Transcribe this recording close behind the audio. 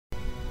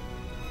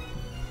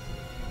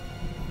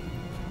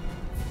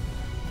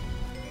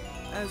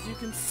As you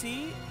can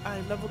see, I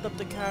leveled up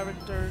the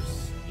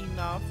characters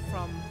enough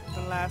from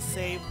the last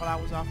save while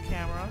I was off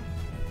camera.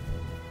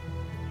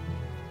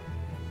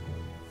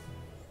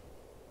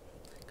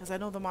 Because I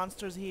know the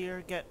monsters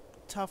here get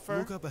tougher.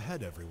 Look up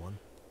ahead, everyone.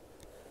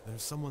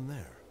 There's someone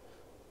there.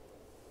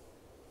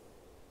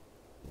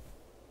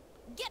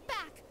 Get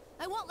back!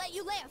 I won't let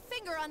you lay a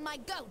finger on my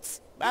goats.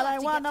 But I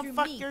wanna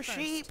fuck your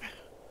sheep.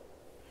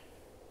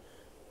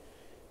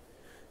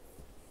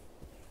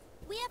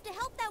 We have to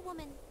help that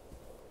woman.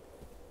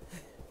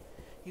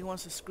 He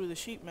wants to screw the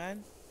sheep,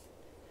 man.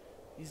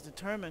 He's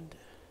determined.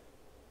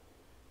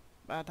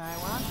 But I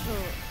want to.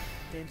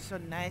 They're so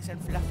nice and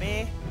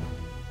fluffy.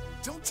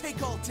 Don't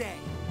take all day.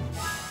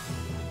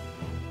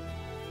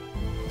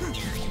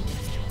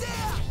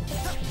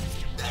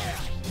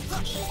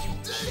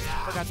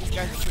 Forgot these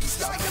guys are pretty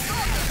stuck.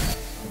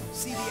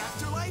 See the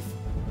afterlife?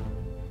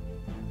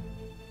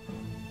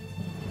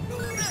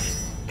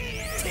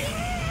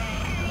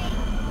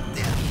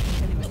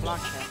 Can't even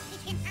block that.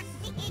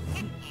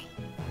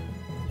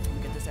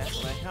 Get this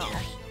afterlife now.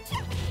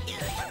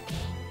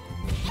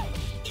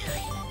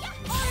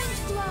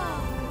 Orange glow.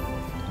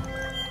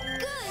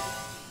 Good.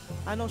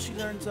 I know she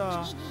learns,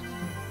 Why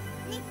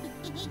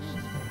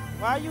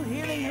are you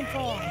healing him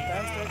for,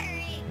 bastard?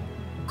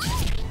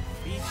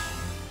 Beach.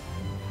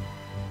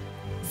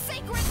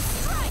 Sacred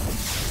strike.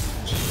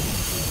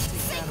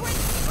 Sacred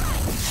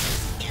strike.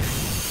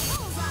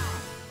 Bullseye.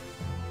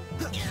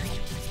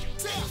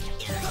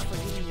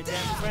 Forgetting your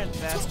damn friend,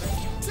 bastard.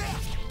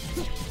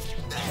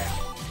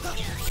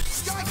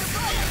 Sky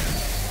goodbye.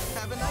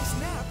 Have a nice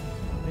nap.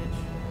 Bitch.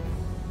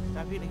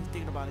 Stop healing, he's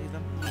thinking about it. He's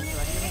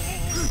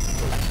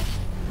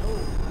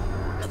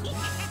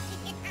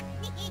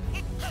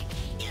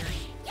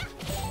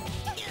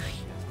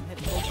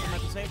hitting both of them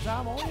at the same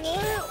time. Oh,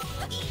 yeah.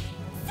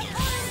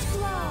 Orange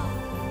glow.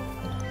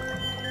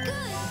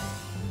 Good.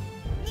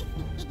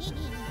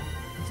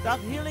 Stop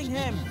healing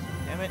him.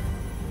 Damn it.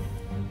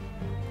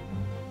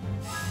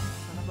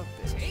 Son of a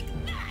bitch. Take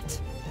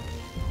that.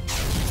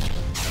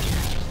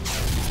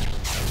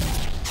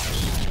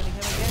 Healing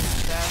him again,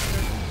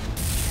 bastard.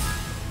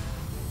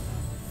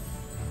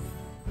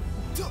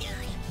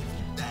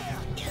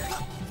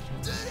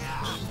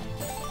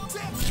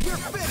 We're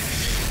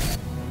finished.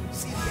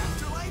 See the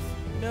afterlife?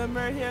 No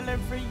more healing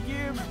for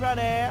you,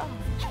 brother.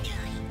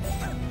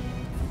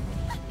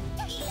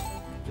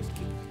 Just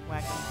keep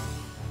whacking.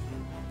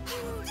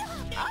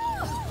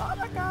 Oh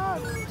my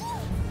god!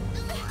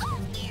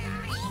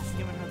 He's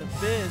giving her the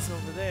biz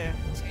over there.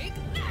 Take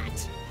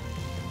that.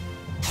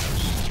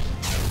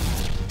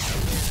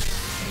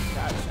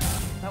 Gotcha.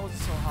 That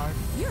wasn't so hard.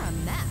 You're a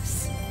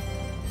mess.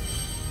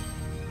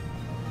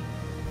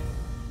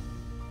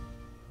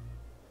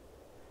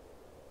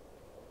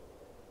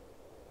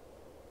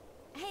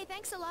 Hey,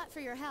 thanks a lot for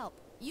your help.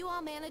 You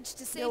all managed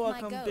to save You're my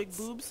welcome, goats. big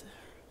boobs.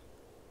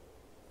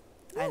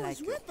 Who I was like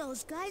you. with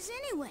those guys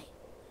anyway?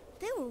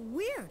 They were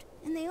weird,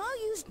 and they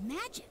all used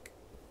magic.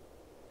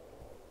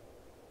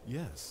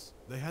 Yes,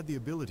 they had the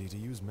ability to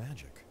use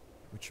magic,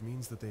 which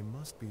means that they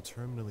must be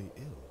terminally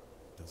ill,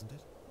 doesn't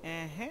it?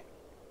 Uh-huh.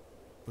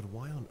 But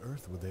why on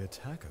earth would they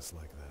attack us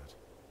like that?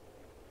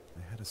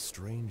 They had a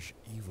strange,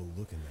 evil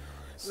look in their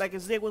eyes. Like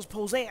as they was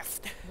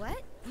possessed.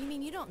 What? You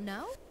mean you don't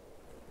know?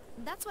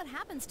 That's what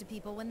happens to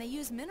people when they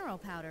use mineral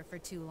powder for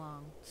too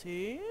long.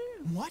 See?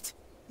 What?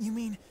 You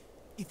mean,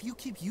 if you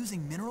keep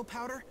using mineral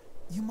powder,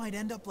 you might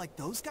end up like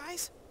those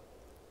guys?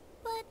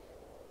 But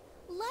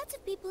lots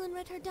of people in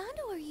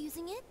Retardando are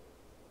using it.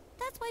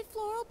 That's why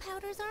floral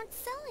powders aren't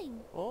selling.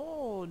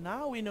 Oh,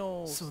 now we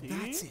know. So see?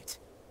 that's it.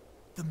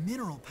 The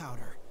mineral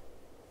powder.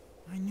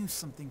 I knew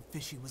something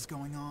fishy was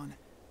going on.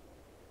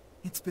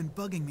 It's been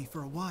bugging me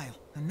for a while,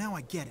 and now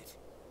I get it.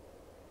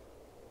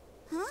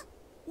 Huh?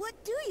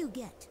 What do you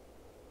get?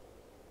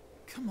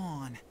 Come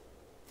on.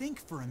 Think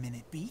for a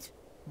minute, Beat.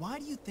 Why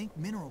do you think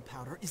mineral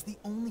powder is the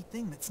only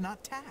thing that's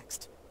not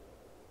taxed?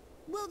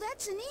 Well,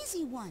 that's an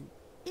easy one.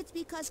 It's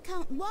because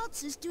Count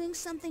Waltz is doing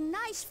something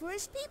nice for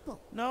his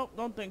people. Nope,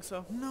 don't think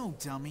so. No,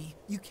 dummy.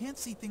 You can't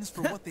see things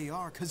for what they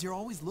are because you're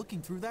always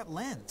looking through that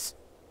lens.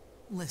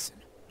 Listen,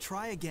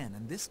 try again,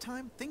 and this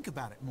time think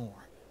about it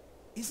more.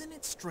 Isn't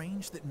it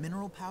strange that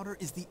mineral powder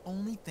is the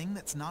only thing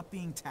that's not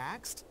being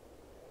taxed?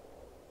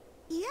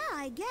 Yeah,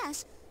 I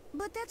guess.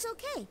 But that's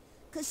okay.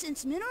 Because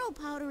since mineral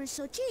powder is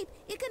so cheap,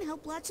 it can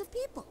help lots of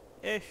people.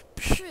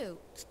 True.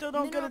 Still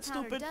don't get Mineral it,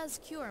 powder stupid. does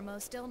cure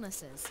most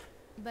illnesses,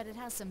 but it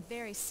has some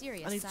very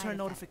serious I need to side turn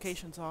effects.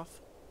 notifications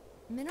off.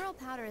 Mineral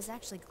powder is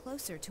actually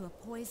closer to a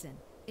poison.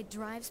 It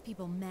drives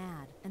people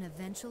mad and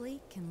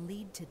eventually can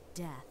lead to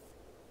death.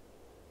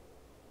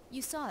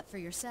 You saw it for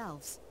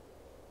yourselves.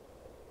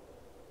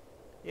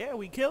 Yeah,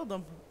 we killed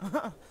them.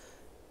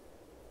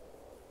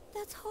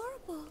 That's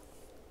horrible.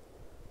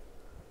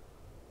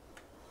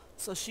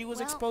 So she was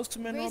Well, exposed to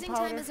mineral raising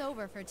powder. time is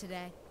over for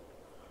today.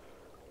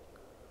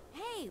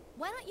 Hey,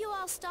 why don't you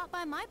all stop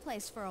by my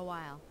place for a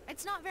while?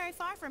 It's not very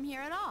far from here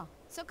at all,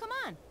 so come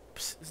on.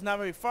 Psst, it's not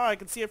very far. I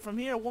can see it from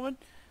here, woman.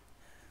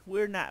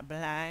 We're not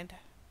blind.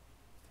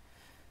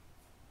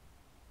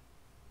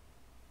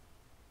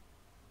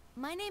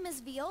 My name is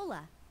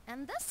Viola,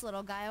 and this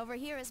little guy over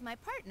here is my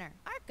partner,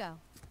 Arco.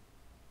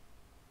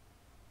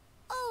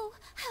 Oh,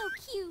 how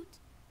cute.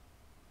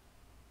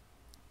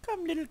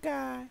 Come, little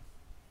guy.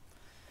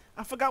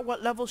 I forgot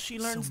what level she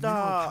learns so the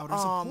mineral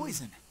powder's a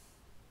poison.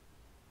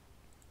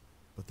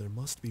 But there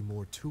must be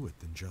more to it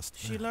than just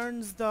She that.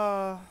 learns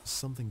the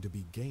Something to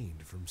be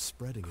gained from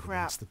spreading it Crap.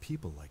 amongst the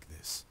people like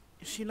this.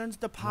 she learns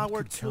the What power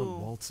could Count to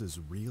Waltz's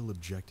real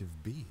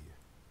objective be?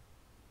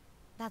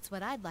 That's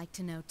what I'd like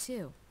to know,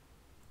 too.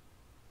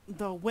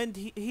 the wind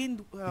He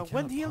wind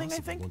cannot healing, I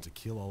possibly think. want to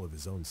kill all of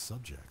his own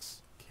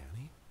subjects, can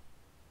he?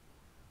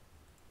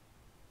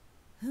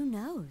 Who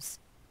knows?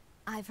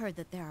 I've heard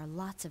that there are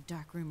lots of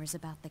dark rumors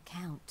about the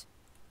Count.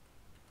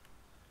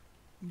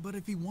 But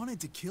if he wanted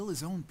to kill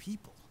his own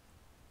people,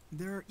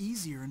 there are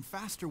easier and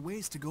faster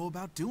ways to go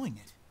about doing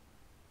it.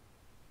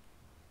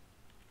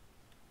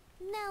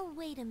 Now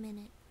wait a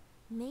minute.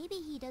 Maybe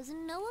he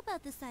doesn't know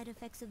about the side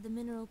effects of the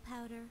mineral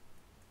powder.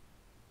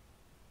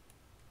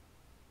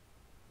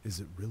 Is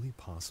it really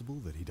possible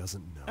that he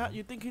doesn't know?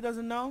 You think he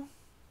doesn't know?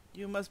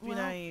 You must be Well,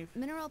 naive.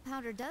 mineral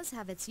powder does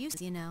have its use,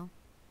 you know.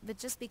 But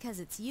just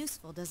because it's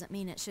useful doesn't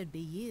mean it should be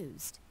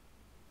used.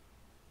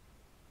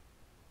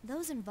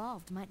 Those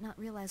involved might not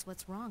realize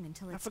what's wrong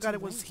until it's I forgot too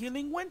it was late.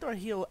 healing wind or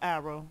heal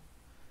arrow.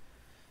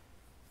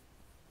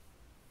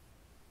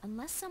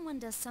 Unless someone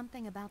does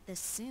something about this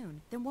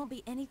soon, there won't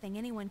be anything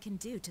anyone can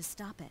do to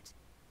stop it.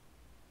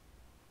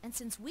 And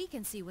since we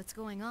can see what's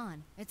going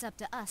on, it's up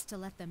to us to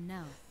let them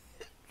know.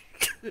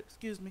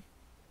 Excuse me.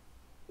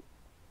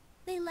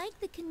 They like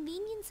the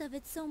convenience of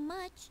it so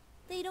much,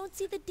 they don't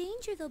see the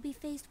danger they'll be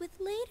faced with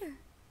later.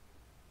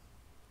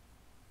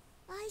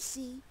 I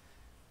see.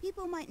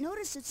 People might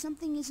notice that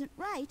something isn't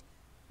right,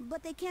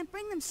 but they can't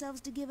bring themselves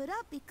to give it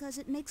up because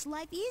it makes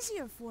life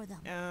easier for them.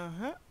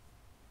 Uh-huh.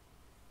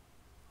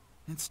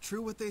 It's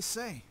true what they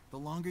say. The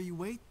longer you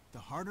wait, the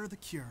harder the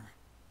cure.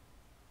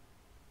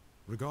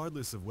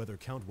 Regardless of whether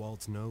Count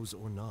Waltz knows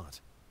or not,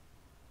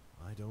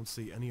 I don't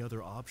see any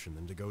other option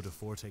than to go to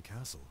Forte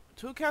Castle.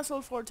 To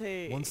Castle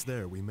Forte. Once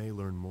there, we may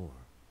learn more.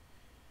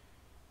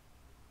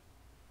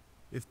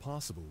 If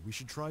possible, we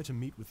should try to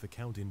meet with the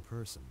Count in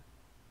person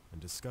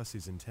and discuss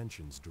his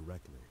intentions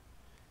directly.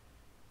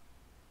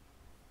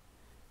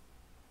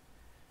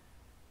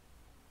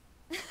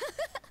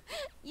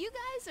 You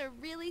guys are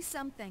really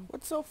something.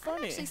 What's so I'm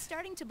funny? actually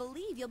starting to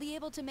believe you'll be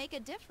able to make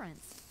a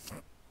difference.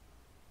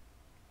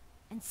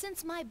 And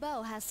since my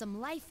bow has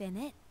some life in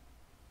it...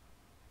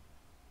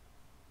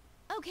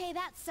 Okay,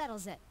 that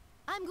settles it.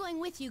 I'm going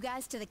with you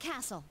guys to the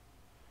castle.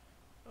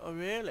 Oh,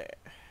 really?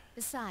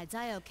 Besides,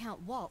 I owe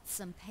Count Waltz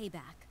some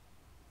payback.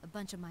 A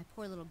bunch of my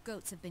poor little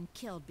goats have been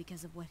killed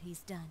because of what he's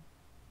done.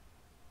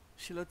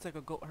 She looks like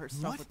a goat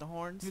herself What? with the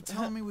horns. You're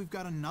telling me we've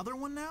got another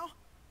one now?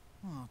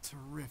 Oh,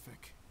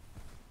 terrific.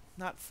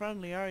 Not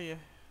friendly, are you?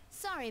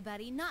 Sorry,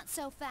 buddy, not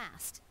so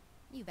fast.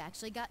 You've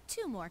actually got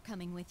 2 more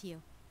coming with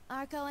you.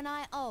 Arco and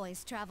I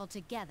always travel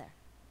together.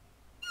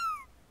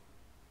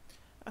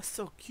 That's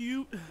so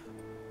cute.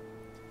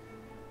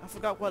 I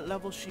forgot what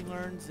level she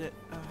learns it.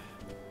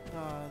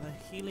 The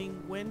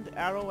healing wind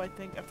arrow, I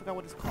think. I forgot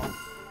what it's called.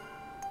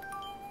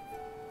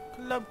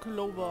 Club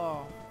Clover.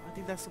 I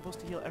think that's supposed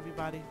to heal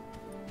everybody.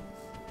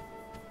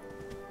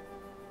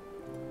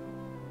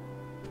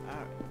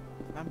 Alright.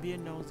 I'm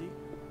being nosy.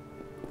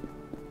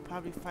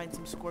 Probably find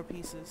some score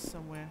pieces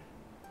somewhere.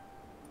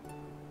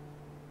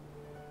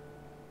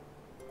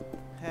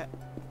 Heh.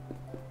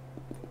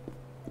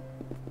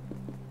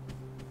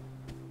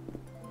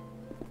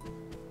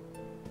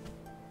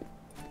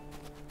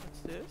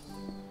 What's this?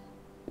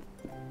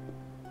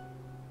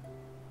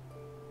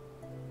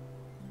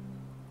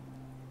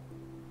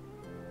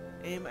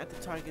 Aim at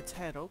the target's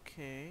head,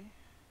 okay.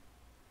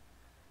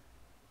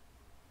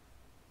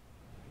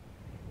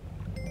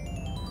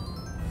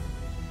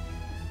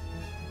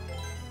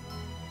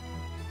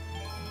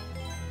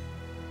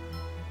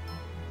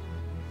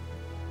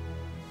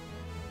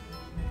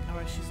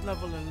 Alright, she's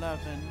level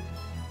 11.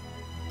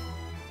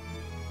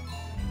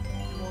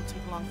 It won't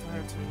take long for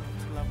her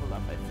to level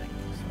up, I think.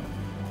 So.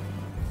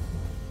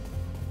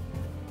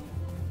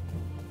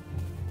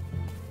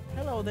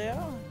 Hello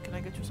there. Can I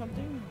get you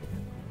something?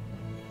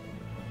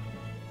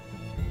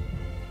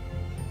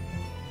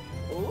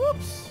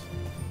 Oops!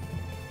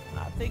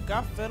 I think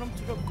I fed them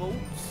to the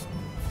goats.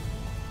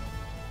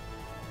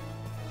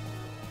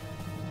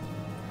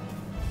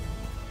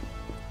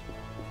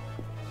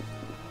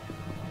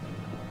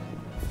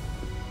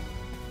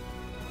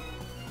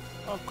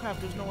 Oh crap,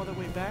 there's no other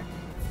way back.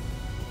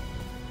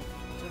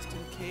 Just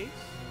in case.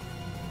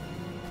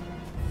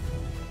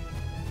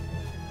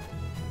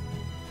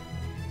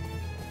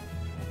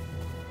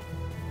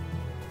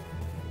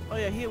 Oh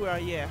yeah, here we are,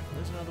 yeah.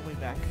 There's another way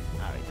back.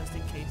 Alright, just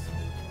in case.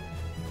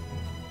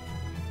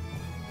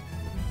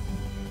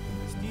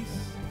 What's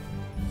this?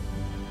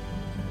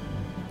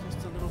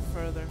 Just a little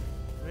further.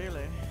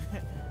 Really?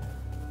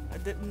 I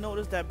didn't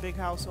notice that big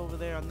house over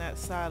there on that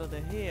side of the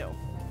hill.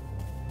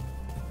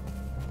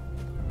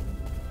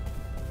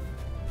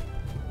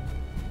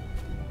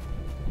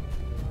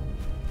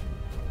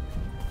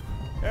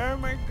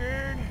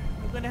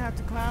 even have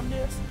to climb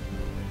this?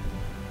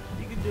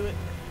 You can do it.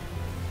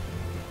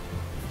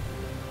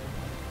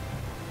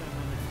 Wait a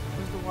minute.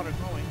 Where's the water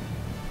going?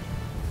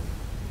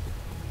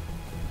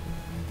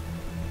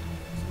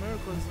 It's a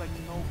miracle there's like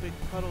no big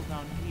puddle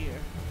down here.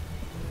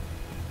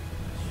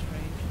 That's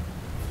strange.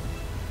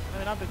 I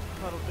mean, not big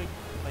puddle, big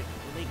like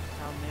lake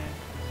down there.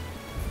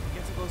 I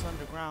guess it goes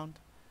underground.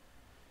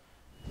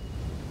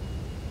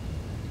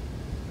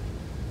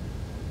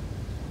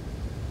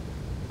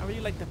 I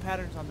really like the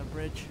patterns on the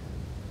bridge.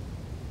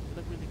 They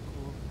look really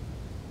cool.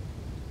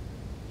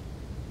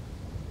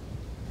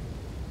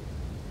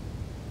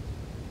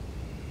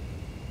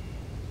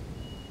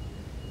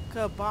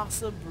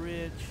 Kabasa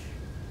Bridge.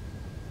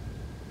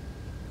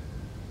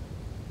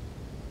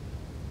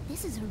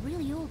 This is a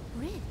really old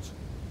bridge.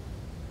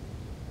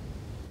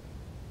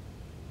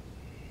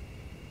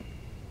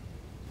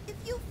 If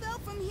you fell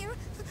from here,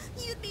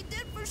 you'd be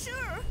dead for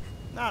sure.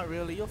 Not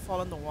really. You'll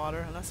fall in the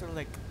water unless they're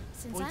like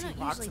Since I pointy don't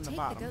rocks usually in the take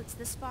bottom. the goats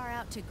this far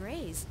out to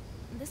graze,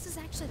 this is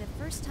actually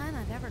the first time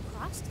I've ever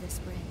crossed this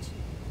bridge.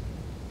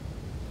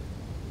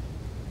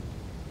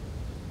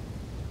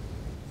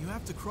 You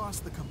have to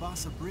cross the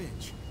Kabasa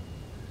Bridge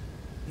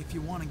if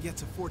you want to get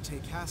to Forte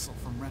Castle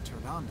from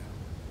Retornando.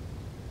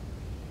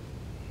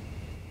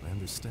 I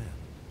understand.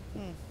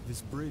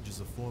 This bridge is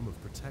a form of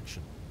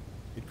protection.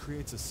 It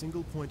creates a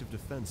single point of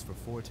defense for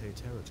Forte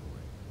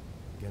territory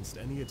against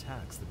any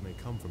attacks that may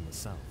come from the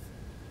south.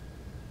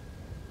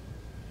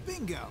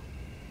 Bingo!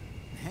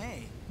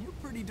 Hey, you're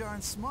pretty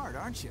darn smart,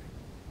 aren't you?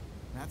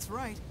 That's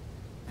right.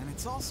 And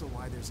it's also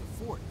why there's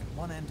a fort at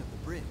one end of the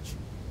bridge.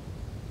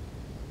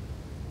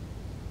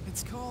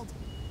 It's called...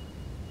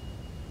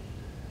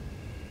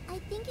 I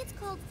think it's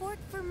called Fort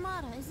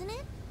Fermata, isn't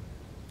it?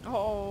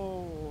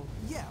 Oh,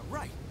 Yeah,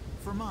 right.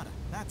 Fermata,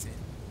 that's it.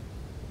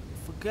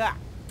 forgot.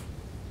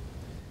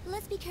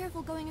 Let's be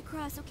careful going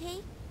across, okay?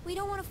 We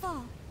don't want to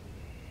fall.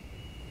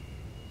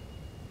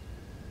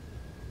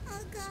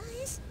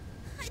 Guys,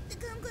 I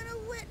think I'm gonna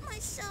wet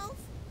myself.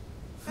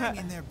 Hang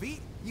in there,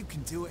 Beat. You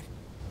can do it.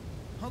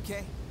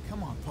 Okay,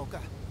 come on, Polka.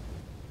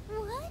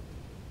 What?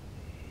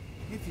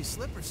 If you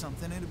slip or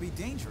something, it'll be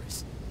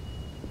dangerous.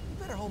 You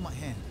better hold my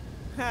hand.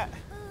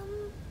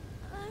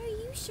 Are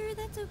you sure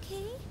that's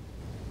okay?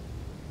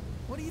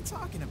 What are you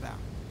talking about?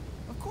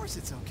 Of course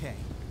it's okay.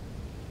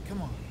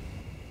 Come on.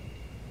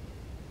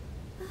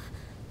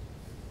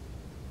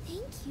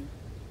 Thank you.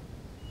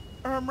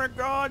 Oh my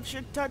God, she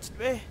touched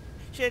me.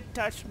 She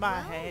touched my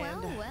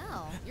hand.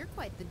 Well, you're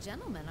quite the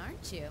gentleman,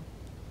 aren't you?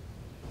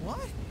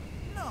 What?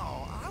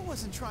 No, I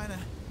wasn't trying to...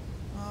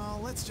 Oh,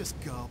 let's just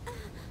go.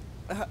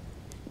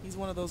 He's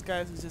one of those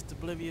guys who's just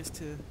oblivious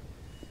to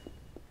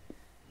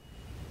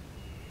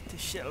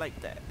shit like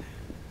that.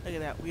 Look at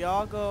that. We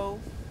all go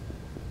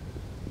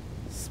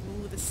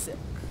smooth as silk.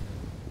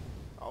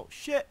 Oh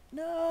shit!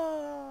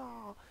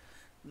 No.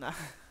 Nah.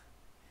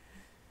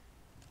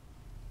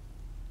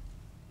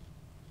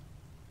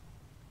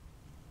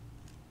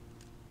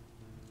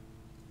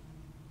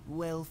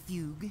 Well,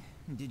 Fugue,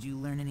 did you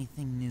learn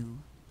anything new?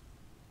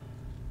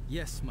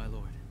 Yes, my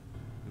lord.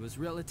 It was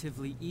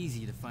relatively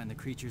easy to find the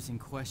creatures in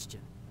question,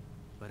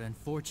 but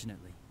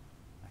unfortunately,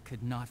 I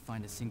could not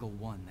find a single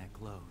one that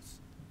glows.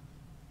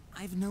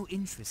 I've no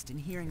interest in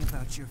hearing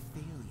about your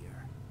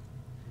failure.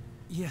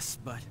 Yes,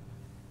 but...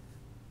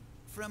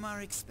 From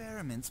our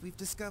experiments, we've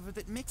discovered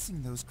that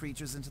mixing those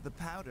creatures into the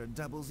powder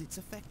doubles its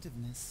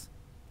effectiveness.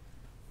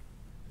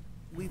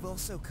 We've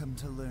also come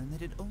to learn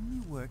that it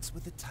only works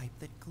with the type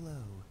that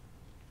glow.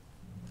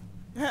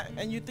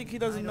 And you think he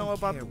doesn't know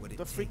about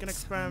the freaking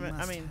experiment?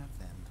 I mean, have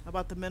them.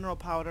 about the mineral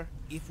powder.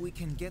 If we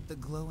can get the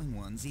glowing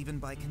ones, even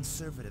by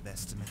conservative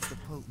estimates, the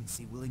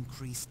potency will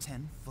increase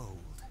tenfold.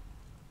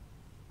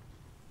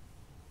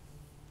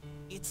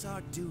 It's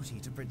our duty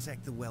to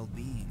protect the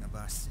well-being of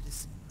our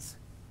citizens.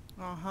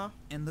 Uh-huh.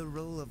 And the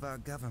role of our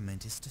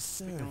government is to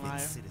serve Freaking liar.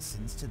 its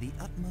citizens to the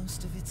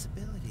utmost of its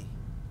ability.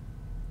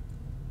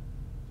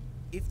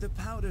 If the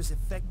powder's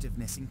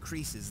effectiveness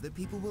increases, the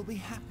people will be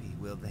happy,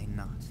 will they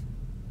not?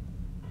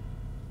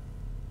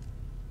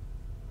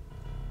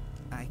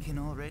 I can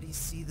already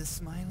see the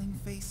smiling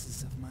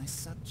faces of my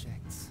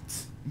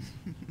subjects.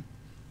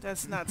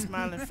 That's not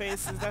smiling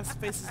faces. That's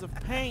faces of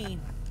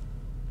pain.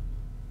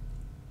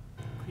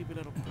 Creepy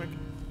little prick.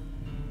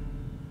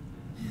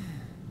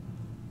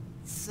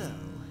 So,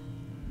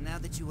 now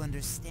that you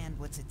understand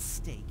what's at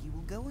stake, you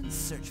will go and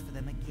search for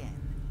them again.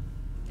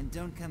 And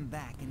don't come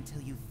back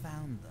until you've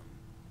found them.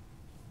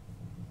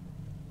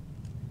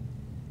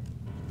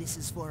 This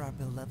is for our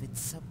beloved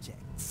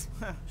subjects.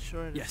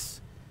 Sure it is.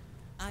 Yes.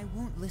 I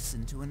won't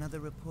listen to another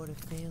report of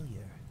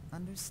failure.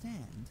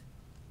 Understand?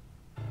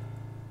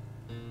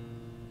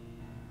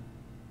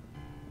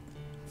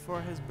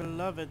 For his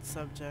beloved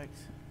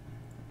subjects.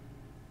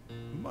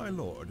 My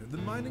lord, the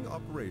mining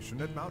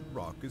operation at Mount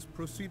Rock is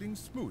proceeding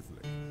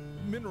smoothly.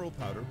 Mineral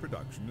powder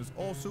production is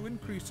also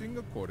increasing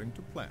according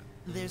to plan.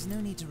 There's no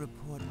need to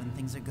report when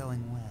things are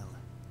going well.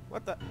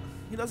 What the?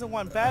 He doesn't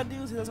want bad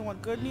news? He doesn't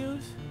want good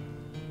news?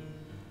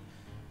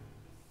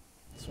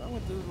 What's wrong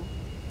with this little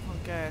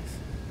punk ass?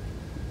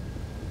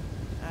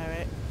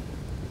 Alright,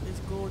 let's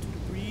go to the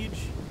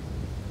bridge.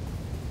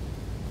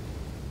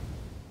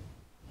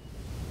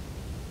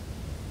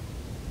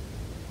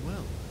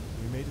 Well,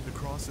 we made it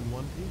across in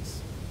one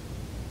piece.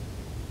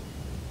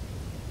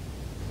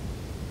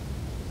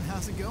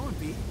 How's it going,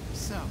 Pete?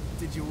 So,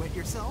 did you wet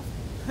yourself?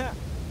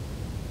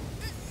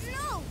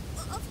 No,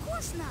 of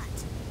course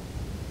not.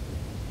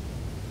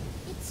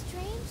 It's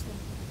strange,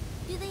 though.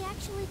 Do they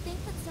actually think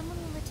that someone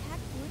will attack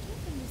Forte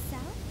from the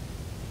south?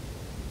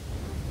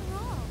 After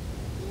all,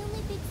 the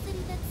only big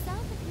city that's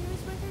south of here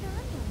is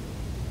Rotterdam.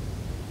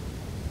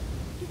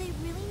 Do they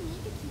really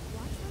need to keep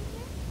watch from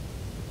here?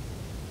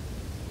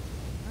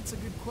 That's a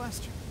good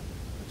question.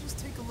 But just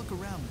take a look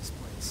around this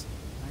place.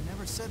 I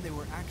never said they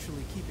were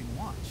actually keeping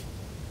watch.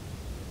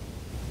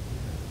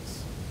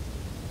 Yes.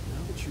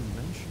 Now that you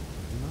mention it,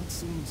 I do not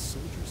see any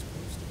soldiers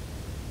posted.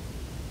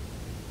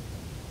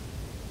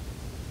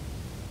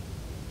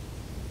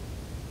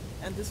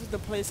 And this is the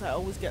place I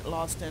always get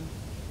lost in.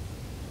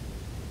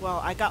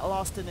 Well, I got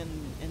lost in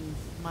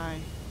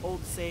my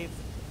old save.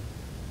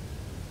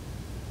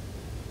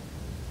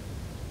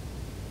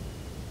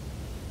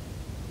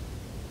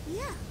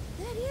 Yeah,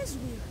 that is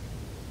weird.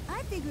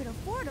 I figured a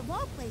fort of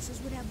all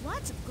places would have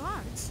lots of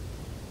guards.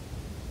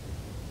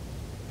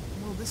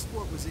 Well, this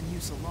fort was in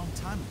use a long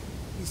time ago.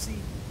 You see,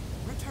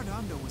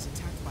 Retardando was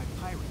attacked by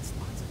pirates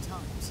lots of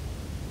times.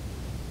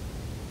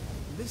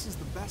 This is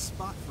the best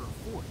spot for a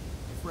fort,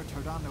 if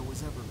Retardando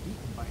was ever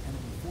beaten by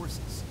enemy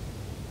forces.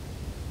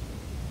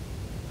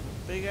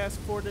 Big ass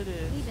fort it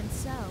is. Even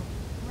so,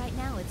 right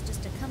now it's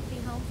just a comfy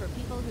home for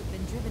people who've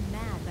been driven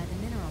mad by the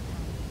mineral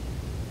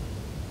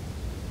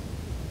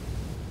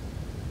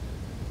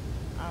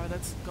power. Alright,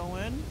 let's go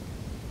in.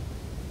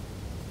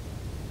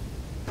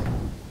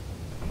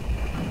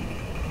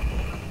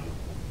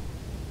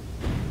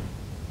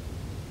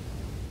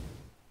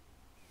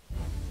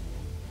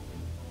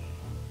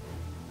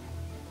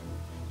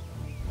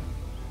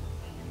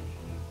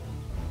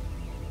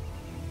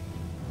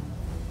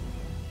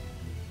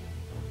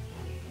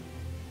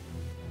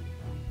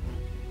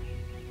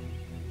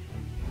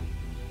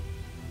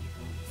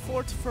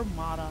 Fort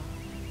Fermata.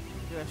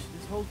 Gosh,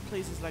 this whole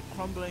place is like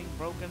crumbling,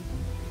 broken.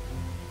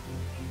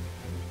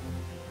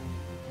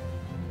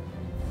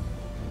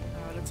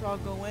 Let's all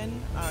go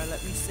in. Alright,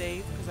 let me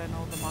save, because I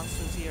know the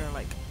monsters here are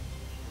like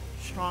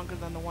stronger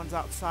than the ones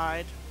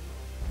outside.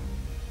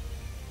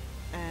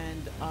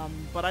 And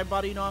but I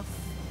bought enough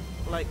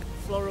like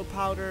floral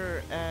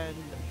powder and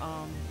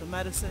the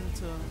medicine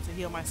to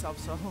heal myself,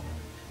 so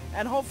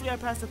and hopefully I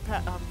pass it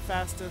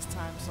fast this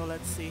time, so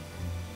let's see.